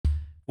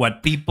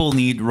What people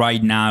need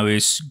right now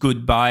is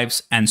good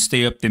vibes and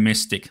stay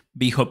optimistic.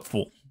 Be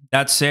hopeful.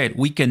 That's it.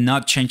 We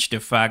cannot change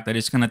the fact that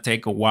it's going to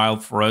take a while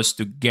for us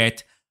to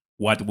get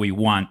what we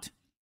want.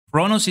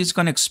 Cronos is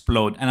going to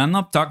explode. And I'm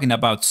not talking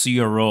about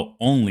CRO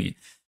only.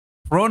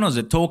 Cronos,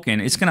 the token,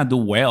 it's going to do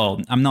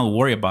well. I'm not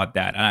worried about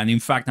that. And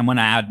in fact, I'm going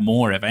to add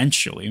more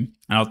eventually. And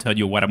I'll tell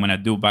you what I'm going to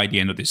do by the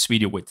end of this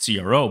video with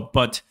CRO.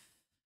 But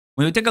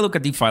when you take a look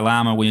at DeFi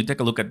Llama, when you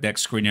take a look at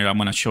Dex Screener, I'm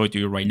going to show it to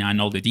you right now and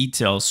all the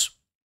details.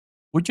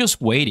 We're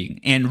just waiting,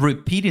 and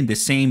repeating the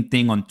same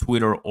thing on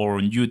Twitter or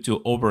on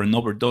YouTube over and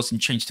over doesn't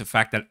change the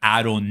fact that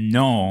I don't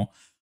know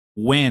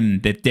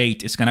when the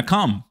date is going to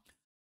come.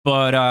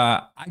 But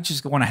I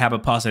just want to have a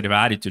positive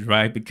attitude,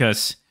 right?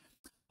 Because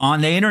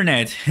on the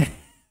internet,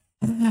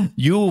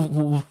 you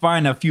will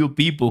find a few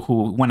people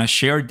who want to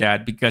share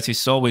that because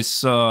it's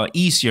always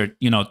easier,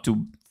 you know,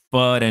 to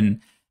put and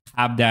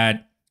have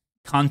that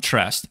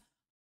contrast.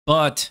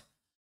 But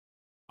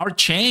our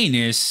chain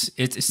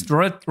it's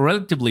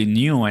relatively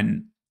new,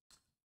 and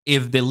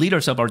if the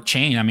leaders of our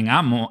chain, I mean,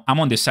 I'm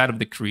on the side of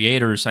the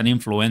creators and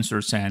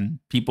influencers and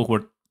people who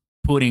are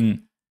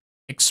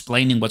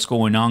explaining what's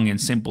going on in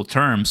simple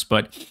terms,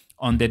 but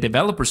on the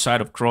developer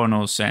side of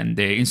Cronos and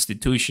the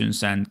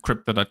institutions and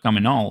crypto.com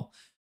and all,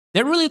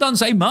 they really don't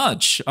say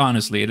much,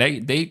 honestly.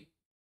 They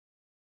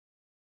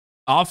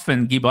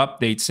often give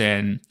updates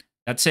and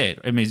that's it.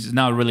 I mean, it's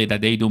not really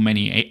that they do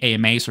many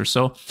AMAs or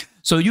so.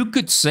 So you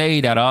could say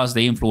that us,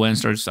 the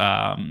influencers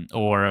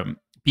or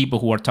people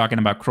who are talking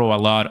about Crow a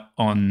lot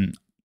on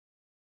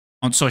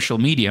social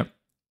media,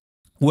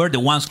 we're the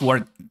ones who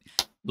are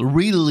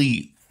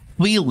really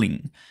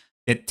feeling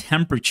the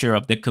temperature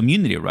of the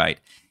community, right?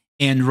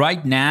 And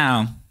right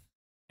now,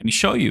 let me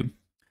show you.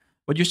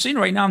 What you're seeing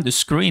right now on the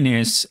screen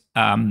is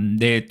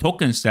the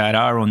tokens that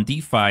are on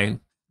DeFi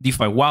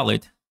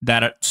wallet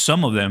that are,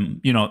 some of them,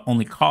 you know,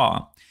 only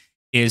call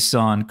is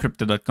on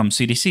crypto.com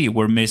CDC.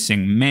 We're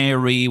missing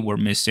Mary, we're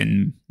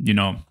missing, you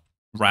know,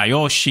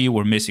 Ryoshi,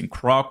 we're missing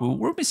Kroku,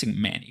 we're missing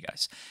many,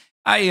 guys.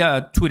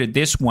 I tweeted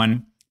this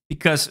one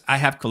because I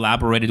have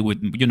collaborated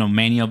with, you know,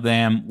 many of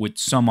them. With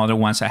some other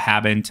ones I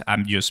haven't.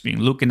 I'm just been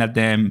looking at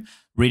them,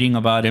 reading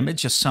about them.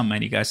 It's just so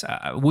many, guys.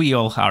 We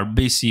all are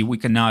busy. We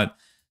cannot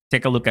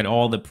take a look at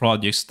all the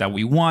projects that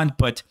we want,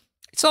 but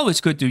it's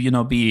always good to, you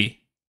know, be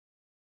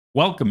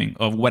welcoming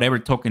of whatever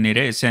token it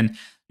is. And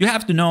you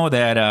have to know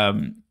that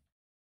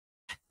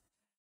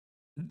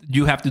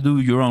you have to do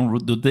your own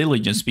due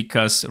diligence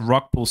because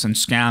rug pulls and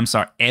scams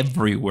are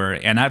everywhere.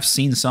 And I've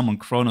seen some on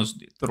Cronos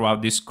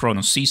throughout this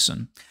Cronos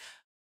season.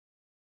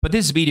 But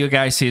this video,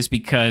 guys, is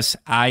because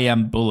I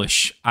am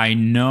bullish. I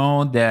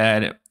know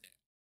that at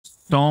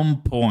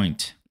some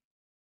point,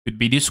 could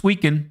be this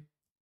weekend,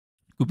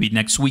 could be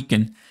next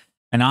weekend.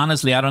 And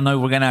honestly, I don't know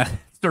if we're going to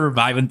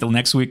survive until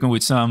next weekend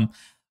with some...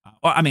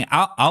 Well, I mean,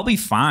 I'll be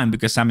fine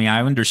because, I mean,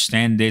 I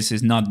understand this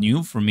is not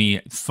new for me.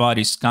 FUD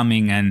is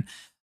coming and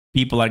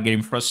people are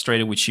getting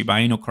frustrated with Shiba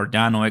Inu,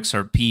 Cardano,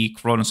 XRP,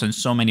 Cronos, and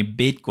so many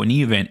Bitcoin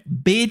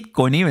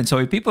even. So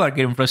if people are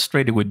getting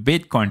frustrated with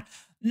Bitcoin,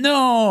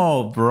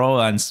 no, bro,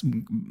 and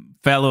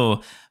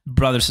fellow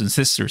brothers and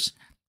sisters,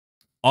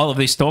 all of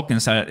these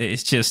tokens,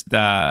 it's just,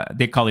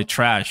 they call it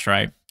trash,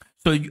 right?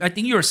 So I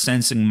think you're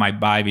sensing my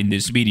vibe in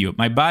this video.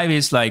 My vibe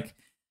is like,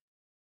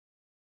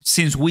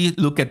 since we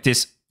look at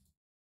this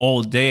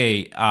all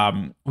day,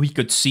 we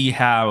could see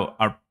how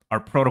our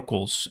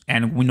protocols,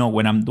 and we know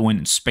when I'm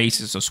doing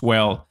spaces as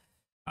well.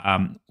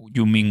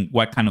 You mean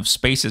what kind of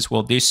spaces?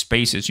 Well, these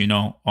spaces, you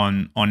know,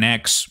 on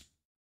X,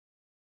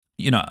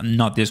 you know,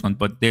 not this one,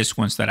 but these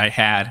ones that I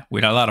had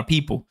with a lot of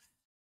people.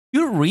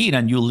 You read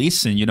and you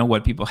listen, you know,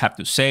 what people have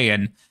to say.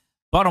 And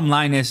bottom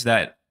line is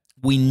that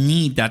we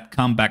need that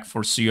comeback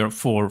for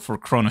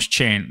Cronos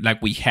chain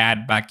like we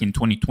had back in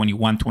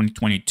 2021,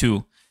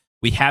 2022.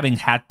 We haven't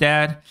had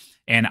that.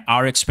 And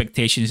our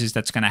expectations is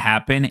that's going to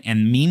happen.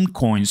 And meme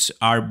coins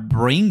are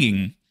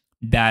bringing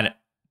that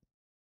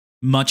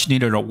much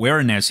needed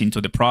awareness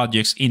into the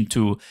projects,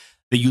 into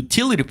the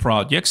utility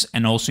projects,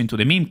 and also into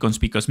the meme coins,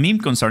 because meme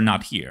coins are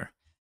not here.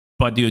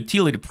 But the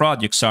utility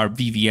projects are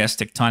VVS,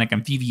 Tectonic,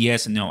 and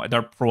VVS, and, you know,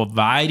 they're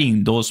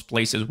providing those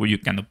places where you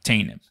can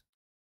obtain them.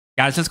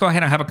 Guys, let's go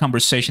ahead and have a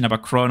conversation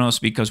about Cronos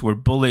because we're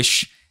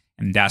bullish,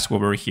 and that's why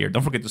we're here.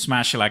 Don't forget to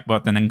smash the like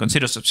button and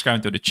consider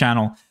subscribing to the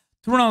channel.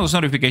 Turn on those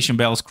notification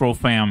bells, Crow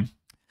fam.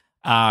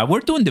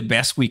 We're doing the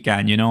best we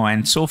can, you know,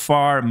 and so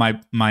far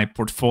my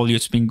portfolio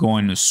has been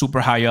going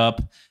super high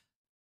up,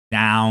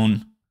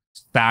 down,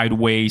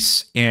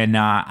 sideways, and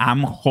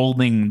I'm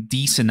holding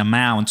decent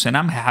amounts, and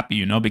I'm happy,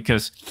 you know,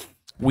 because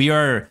we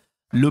are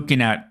looking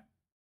at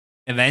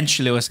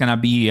eventually what's gonna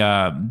be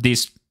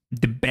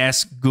the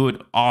best,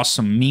 good,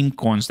 awesome meme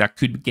coins that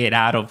could get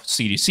out of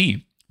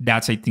CDC.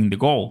 That's, I think, the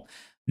goal.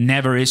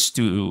 Never is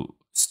to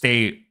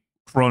stay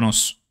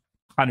Cronos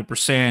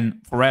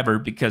 100% forever,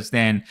 because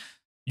then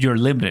you're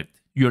limited.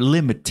 You're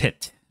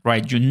limited,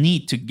 right? You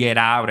need to get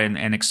out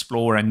and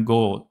explore and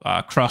go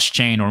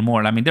cross-chain or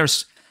more. I mean,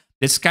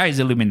 the sky is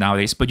the limit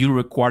nowadays, but you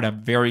require a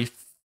very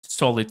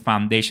solid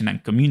foundation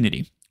and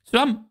community.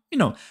 So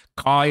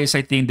Kai is,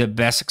 I think, the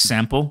best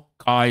example.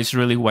 Kai is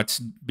really what's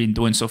been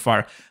doing so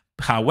far.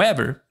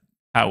 However,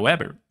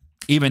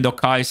 even though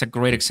Kai is a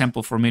great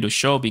example for me to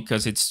show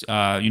because it's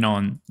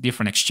on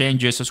different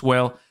exchanges as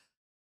well,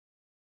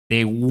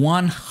 the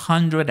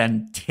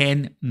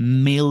 110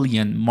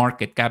 million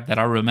market cap that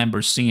I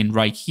remember seeing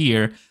right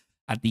here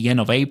at the end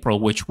of April,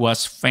 which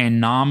was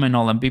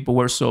phenomenal, and people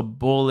were so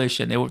bullish,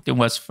 and everything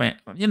was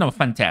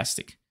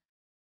fantastic.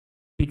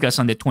 Because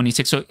on the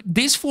 26th, so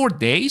these 4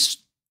 days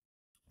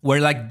were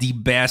like the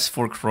best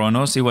for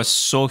Cronos. It was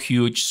so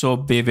huge, so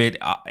vivid.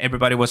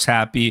 Everybody was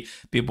happy.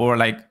 People were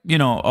like,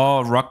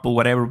 oh, rock bull,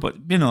 whatever. But,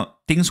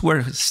 things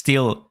were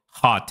still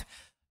hot.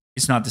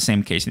 It's not the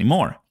same case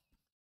anymore.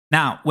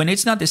 Now, when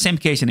it's not the same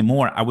case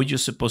anymore, are we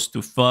just supposed to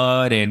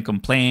FUD and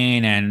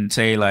complain and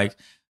say like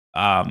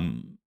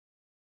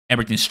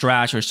everything's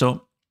trash or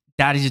so?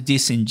 That is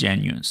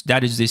disingenuous.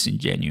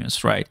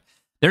 Right?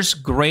 There's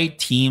great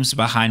teams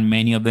behind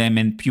many of them,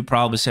 and you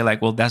probably say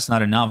like, well, that's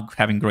not enough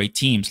having great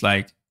teams.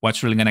 Like,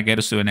 what's really gonna get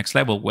us to the next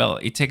level? Well,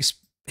 it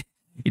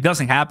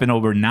doesn't happen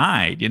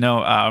overnight.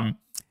 I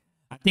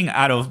think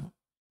out of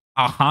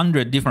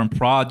 100 different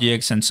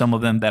projects and some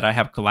of them that I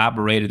have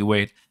collaborated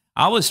with,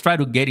 I always try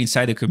to get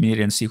inside the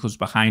community and see who's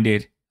behind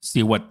it,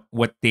 see what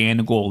the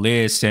end goal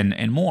is,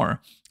 and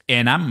more.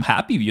 And I'm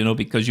happy,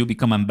 because you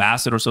become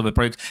ambassadors of the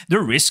project.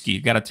 They're risky,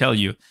 gotta tell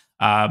you.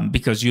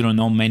 Because you don't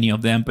know many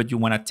of them, but you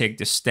want to take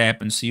the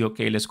step and see,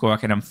 okay, let's go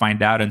ahead and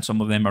find out. And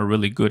some of them are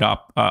really good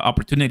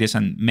opportunities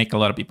and make a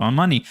lot of people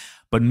money.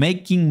 But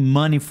making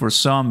money for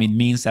some, it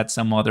means that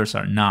some others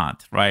are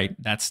not, right?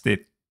 That's the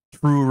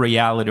true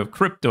reality of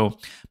crypto.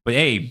 But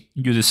hey,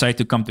 you decide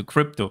to come to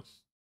crypto,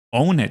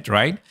 own it,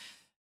 right?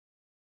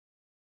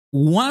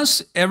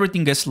 Once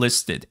everything gets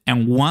listed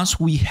and once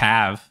we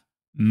have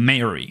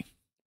Mary,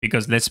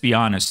 because let's be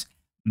honest,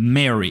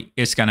 Mary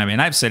is going to be,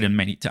 and I've said it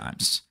many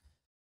times,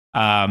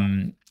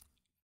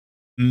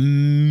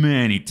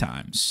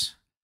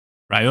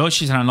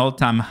 Ryoshi is an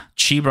all-time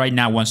cheap right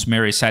now. Once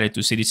Mary is added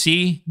to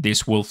CDC,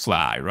 this will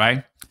fly,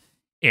 right?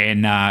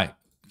 And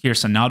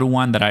here's another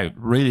one that I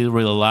really,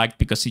 really like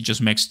because it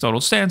just makes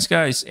total sense,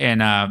 guys.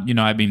 And,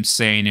 I've been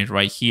saying it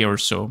right here.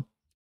 So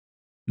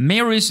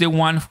Mary is the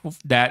one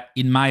that,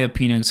 in my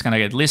opinion, is going to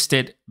get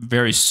listed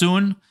very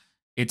soon.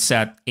 It's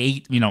at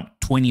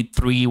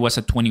 23 was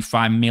at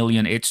 25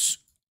 million. It's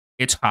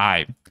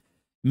high.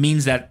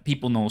 Means that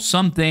people know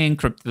something.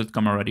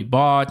 Crypto.com already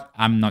bought.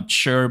 I'm not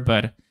sure,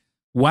 but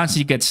once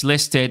it gets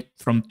listed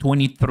from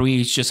 23,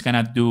 it's just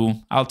gonna do.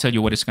 I'll tell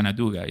you what it's gonna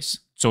do,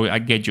 guys. So I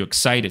get you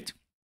excited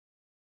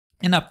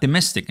and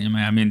optimistic.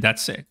 I mean,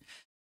 that's it,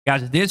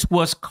 guys. This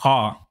was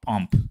car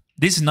pump.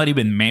 This is not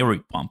even Mary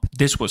pump.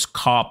 This was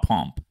car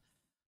pump.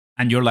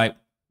 And you're like,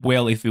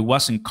 well, if it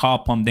wasn't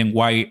car pump, then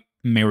why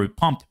Mary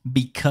pumped?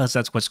 Because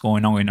that's what's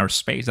going on in our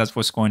space. That's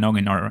what's going on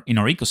in our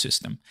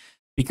ecosystem.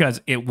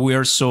 Because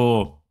we're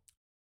so,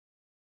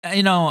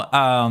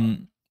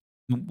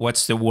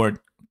 what's the word?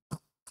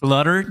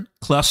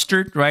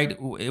 Clustered, right?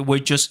 We're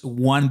just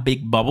one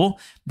big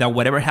bubble that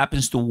whatever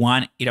happens to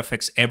one, it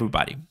affects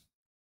everybody.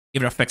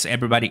 It affects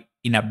everybody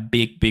in a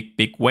big, big,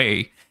 big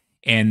way.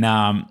 And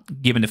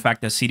given the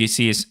fact that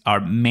CDC is our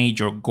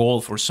major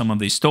goal for some of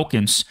these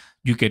tokens,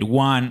 you get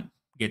one,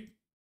 you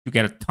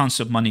get a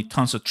tons of money,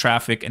 tons of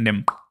traffic, and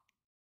then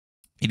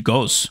it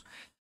goes.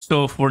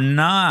 So for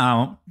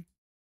now,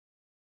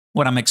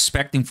 what I'm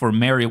expecting for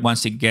Mary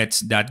once it gets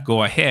that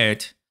go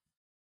ahead,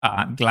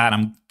 glad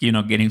I'm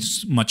getting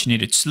much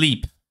needed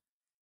sleep.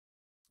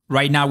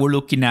 Right now we're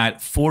looking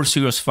at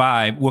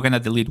 405. We're gonna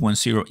delete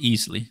 10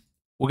 easily.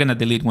 We're gonna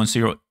delete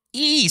 10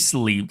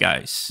 easily,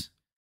 guys.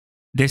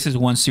 This is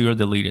 10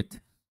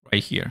 deleted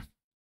right here.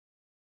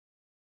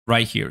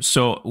 Right here.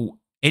 So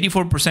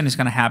 84% is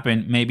gonna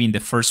happen maybe in the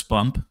first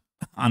bump.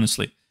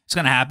 Honestly, it's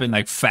gonna happen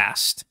like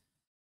fast,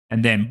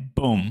 and then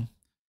boom.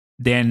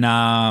 Then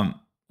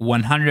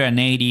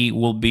 180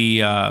 will be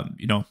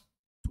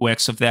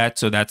 2x of that,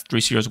 so that's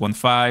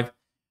 3015,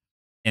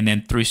 and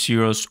then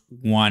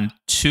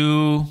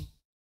 3012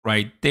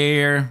 right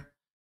there,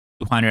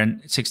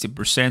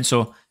 260%.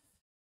 So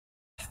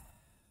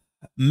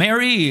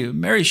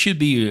Mary should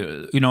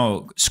be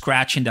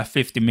scratching that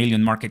 50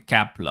 million market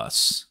cap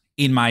plus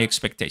in my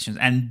expectations.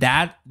 And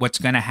that what's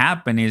going to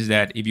happen is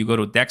that if you go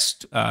to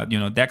Dex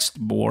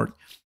board,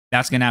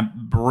 that's going to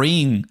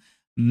bring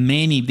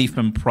many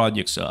different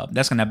projects up.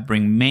 That's going to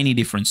bring many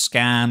different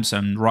scams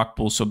and rock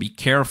pulls. So be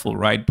careful,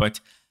 right?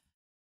 But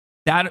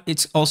that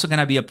it's also going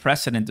to be a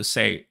precedent to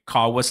say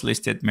Carl was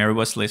listed, Mary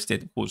was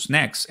listed, who's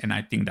next? And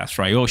I think that's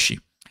Ryoshi.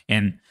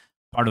 And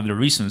part of the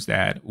reasons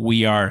that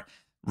we are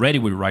ready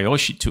with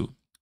Ryoshi too,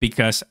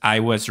 because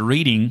I was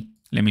reading,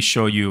 let me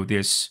show you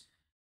this.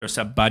 There's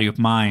a buddy of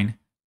mine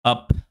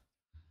up.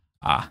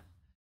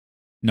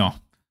 No,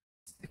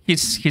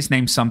 his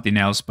name's something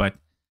else, but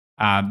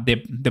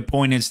the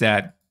point is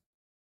that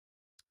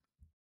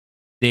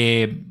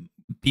the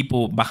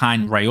people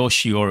behind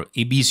Ryoshi or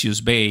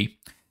Ebisius Bay,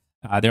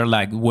 They're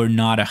like, we're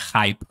not a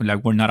hype,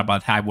 like we're not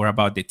about hype, we're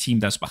about the team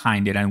that's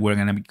behind it, and we're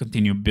gonna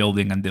continue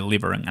building and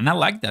delivering. And I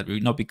like that,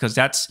 because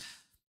that's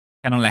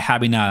kind of like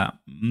having a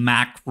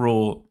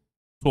macro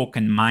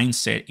token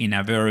mindset in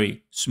a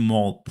very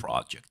small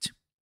project.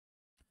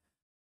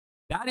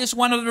 That is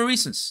one of the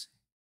reasons.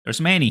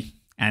 There's many,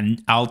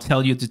 and I'll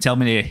tell you to tell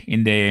me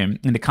in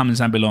the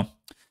comments down below.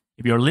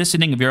 If you're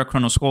listening, if you're a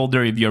Cronos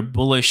holder, if you're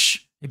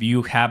bullish, if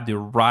you have the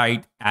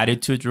right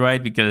attitude,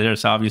 right? Because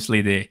there's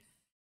obviously the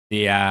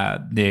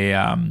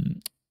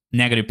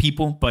negative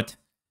people, but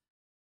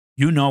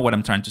you know what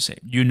I'm trying to say.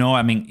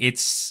 I mean,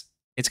 it's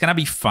gonna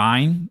be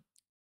fine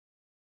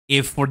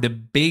if for the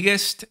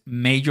biggest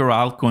major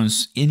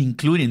altcoins,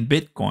 including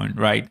Bitcoin,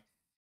 right,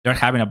 they're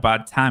having a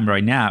bad time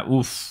right now.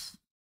 Oof,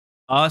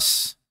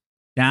 us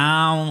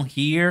down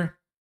here,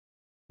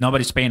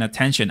 nobody's paying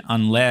attention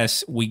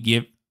unless we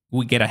get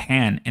a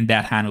hand, and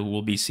that hand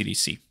will be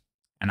CDC.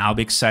 And I'll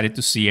be excited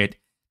to see it.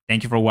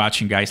 Thank you for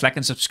watching, guys. Like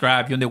and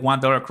subscribe. You're in the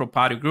 $1 Crow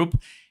Party group,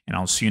 and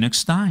I'll see you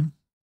next time.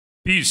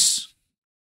 Peace.